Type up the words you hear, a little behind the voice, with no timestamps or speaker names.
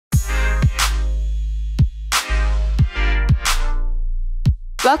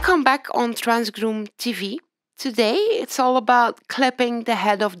Welcome back on Transgroom TV. Today it's all about clipping the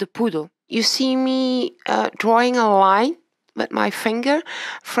head of the poodle. You see me drawing a line with my finger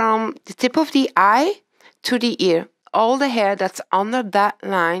from the tip of the eye to the ear. All the hair that's under that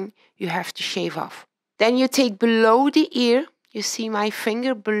line you have to shave off. Then you take below the ear, you see my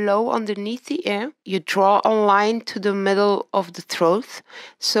finger below underneath the ear. You draw a line to the middle of the throat.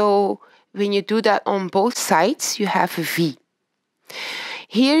 So when you do that on both sides, you have a V.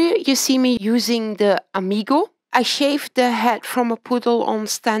 Here you see me using the Amigo. I shaved the head from a poodle on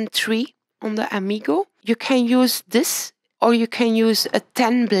stand 3 on the Amigo. You can use this or you can use a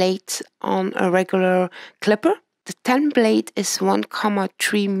 10 blade on a regular clipper. The 10 blade is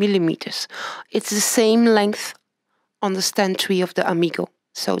 1,3 millimeters. It's the same length on the stand 3 of the Amigo,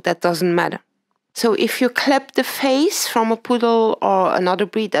 so that doesn't matter. So if you clip the face from a poodle or another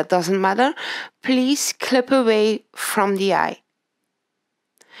breed, that doesn't matter, please clip away from the eye.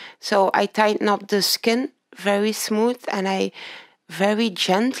 So I tighten up the skin very smooth and I very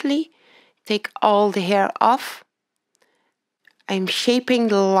gently take all the hair off. I'm shaping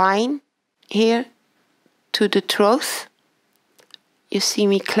the line here to the throat. You see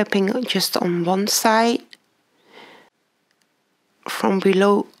me clipping just on one side, from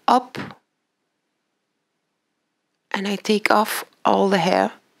below up, and I take off all the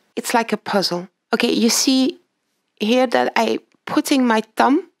hair. It's like a puzzle. Okay, you see here that I'm putting my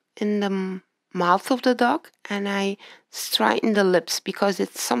thumb in the mouth of the dog and I straighten the lips because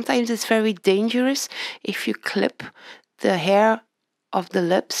sometimes it's very dangerous if you clip the hair of the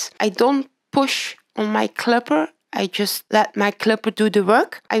lips. I don't push on my clipper, I just let my clipper do the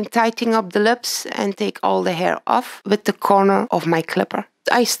work. I'm tightening up the lips and take all the hair off with the corner of my clipper.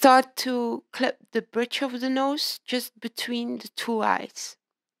 I start to clip the bridge of the nose just between the two eyes.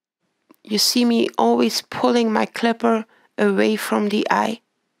 You see me always pulling my clipper away from the eye.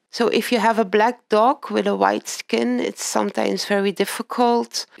 So if you have a black dog with a white skin, it's sometimes very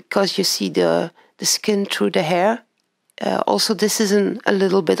difficult because you see the skin through the hair. Also, this is a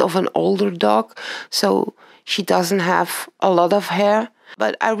little bit of an older dog, so she doesn't have a lot of hair.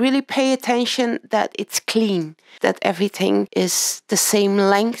 But I really pay attention that it's clean, that everything is the same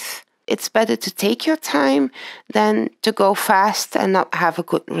length. It's better to take your time than to go fast and not have a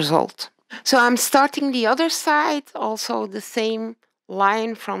good result. So I'm starting the other side, also the same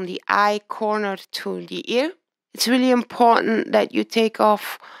line from the eye corner to the ear. It's really important that you take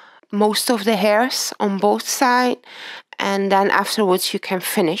off most of the hairs on both sides and then afterwards you can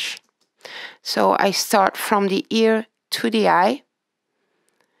finish. So I start from the ear to the eye.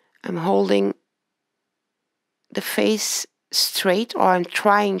 I'm holding the face straight, or I'm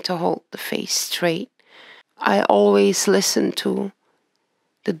trying to hold the face straight. I always listen to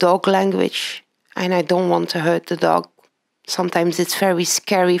the dog language and I don't want to hurt the dog. Sometimes it's very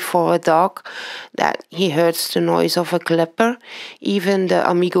scary for a dog that he hears the noise of a clipper. Even the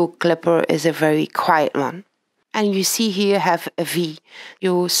Amigo clipper is a very quiet one. And you see here have a V.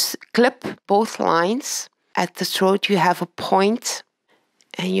 You clip both lines. At the throat you have a point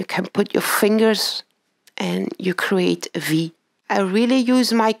and you can put your fingers and you create a V. I really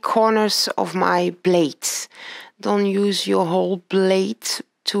use my corners of my blades. Don't use your whole blade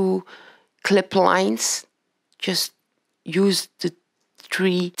to clip lines. Just use the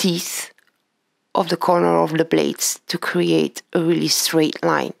 3 teeth of the corner of the blades to create a really straight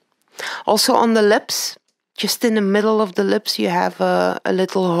line. Also on the lips, just in the middle of the lips you have a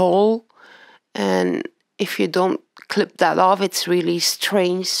little hole, and if you don't clip that off it's really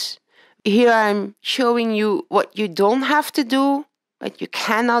strange. Here I'm showing you what you don't have to do. What you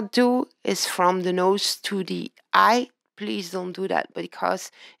cannot do is from the nose to the eye. Please don't do that because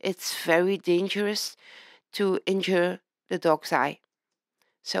it's very dangerous to injure the dog's eye.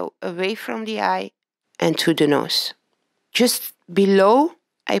 So away from the eye and to the nose. Just below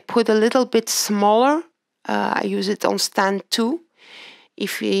I put a little bit smaller. I use it on stand 2.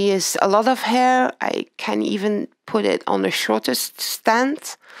 If he has a lot of hair, I can even put it on the shortest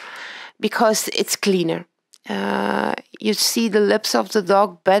stand because it's cleaner. You see the lips of the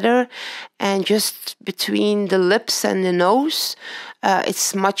dog better, and just between the lips and the nose,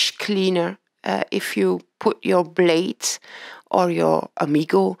 it's much cleaner if you put your blade or your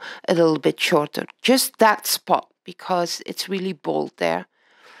Amigo a little bit shorter. Just that spot because it's really bold there.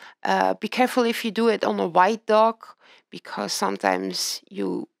 Be careful if you do it on a white dog because sometimes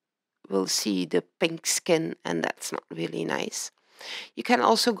you will see the pink skin and that's not really nice. You can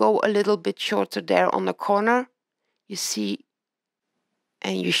also go a little bit shorter there on the corner. You see,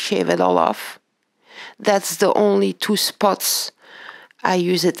 and you shave it all off. That's the only 2 spots I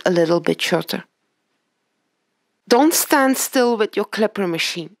use it a little bit shorter. Don't stand still with your clipper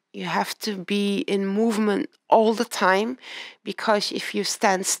machine. You have to be in movement all the time, because if you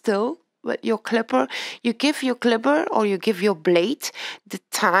stand still with your clipper, you give your clipper or you give your blade the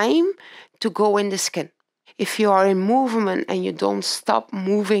time to go in the skin. If you are in movement and you don't stop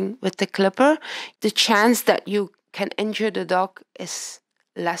moving with the clipper, the chance that you can injure the dog is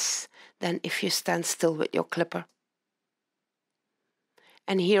less than if you stand still with your clipper.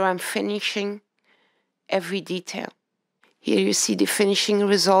 And here I'm finishing every detail. Here you see the finishing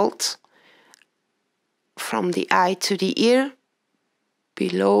result from the eye to the ear,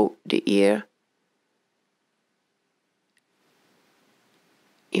 below the ear.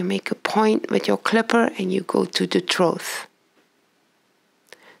 You make a point with your clipper and you go to the throat.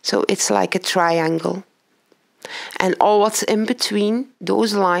 So it's like a triangle. And all what's in between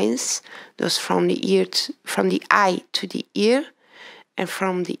those lines, those from the eye to the ear and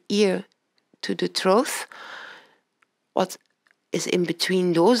from the ear to the throat, what is in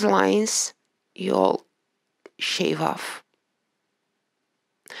between those lines, you all shave off.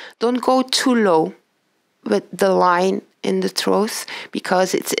 Don't go too low with the line in the throat,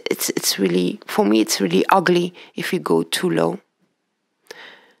 because it's really, for me, it's really ugly if you go too low.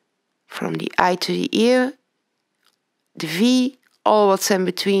 From the eye to the ear, the V, all what's in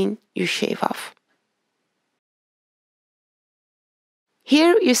between, you shave off.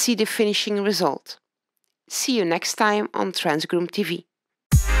 Here you see the finishing result. See you next time on Transgroom TV.